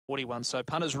41. So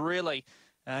punters really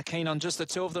keen on just the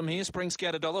two of them here. Spring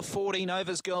Scout $1.40,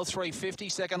 Nova's Girl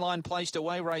 $3.50. Second line placed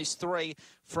away, race 3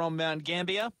 from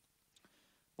Mt-Gambier.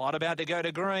 Light about to go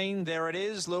to green. There it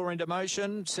is. Lure into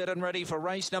motion. Set and ready for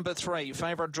race number 3.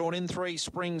 Favourite drawn in 3,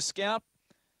 Spring Scout.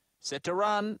 Set to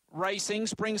run, racing,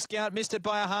 Spring Scout missed it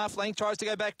by a half length, tries to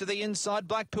go back to the inside.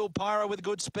 Blackpool Pyro with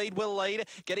good speed will lead,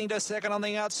 getting to second on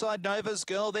the outside. Nova's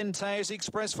Girl, then Teos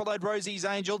Express, followed Rosie's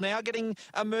Angel. Now getting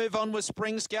a move on with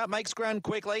Spring Scout, makes ground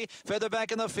quickly. Further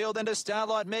back in the field, then to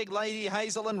Starlight Meg, Lady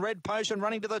Hazel and Red Potion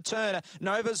running to the turn.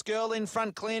 Nova's Girl in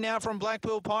front, clear now from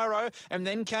Blackpool Pyro, and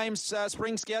then came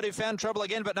Spring Scout, who found trouble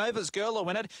again, but Nova's Girl will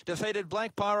win it. Defeated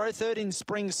Black Pyro, third in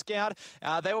Spring Scout.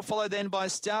 They were followed then by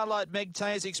Starlight Meg,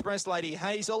 Teos Express, Lady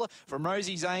Hazel from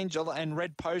Rosie's Angel, and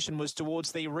Red Potion was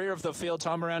towards the rear of the field,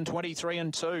 time around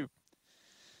 23-2.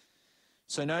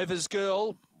 So Nova's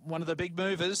Girl, one of the big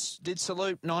movers, did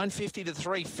salute 950 to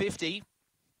 350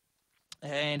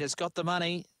 and has got the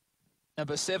money.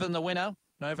 Number 7, the winner,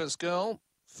 Nova's Girl,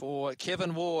 for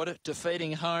Kevin Ward,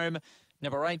 defeating home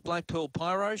number 8, Blackpool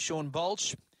Pyro, Sean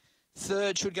Bolch.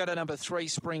 Third should go to number 3,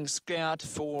 Spring Scout,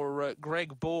 for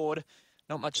Greg Board.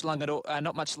 Not much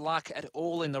luck at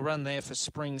all in the run there for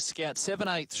Spring Scout.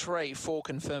 7.834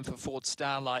 confirmed for Fort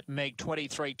Starlight Meg.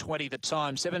 23.20 the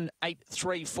time.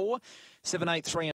 7.834, 7.83.